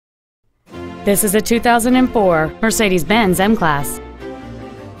This is a 2004 Mercedes-Benz M-Class.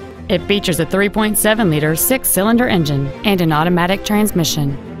 It features a 3.7-liter six-cylinder engine and an automatic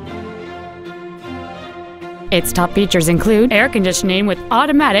transmission. Its top features include air conditioning with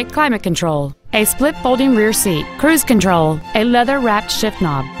automatic climate control, a split folding rear seat, cruise control, a leather-wrapped shift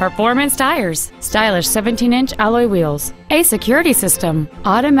knob, performance tires, stylish 17-inch alloy wheels, a security system,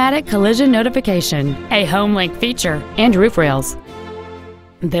 automatic collision notification, a home link feature, and roof rails.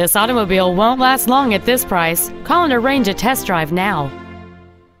 This automobile won't last long at this price. Call and arrange a test drive now.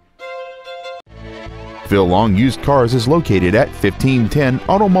 Phil Long Used Cars is located at 1510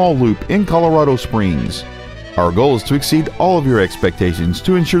 Auto Mall Loop in Colorado Springs. Our goal is to exceed all of your expectations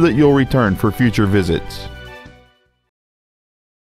to ensure that you'll return for future visits.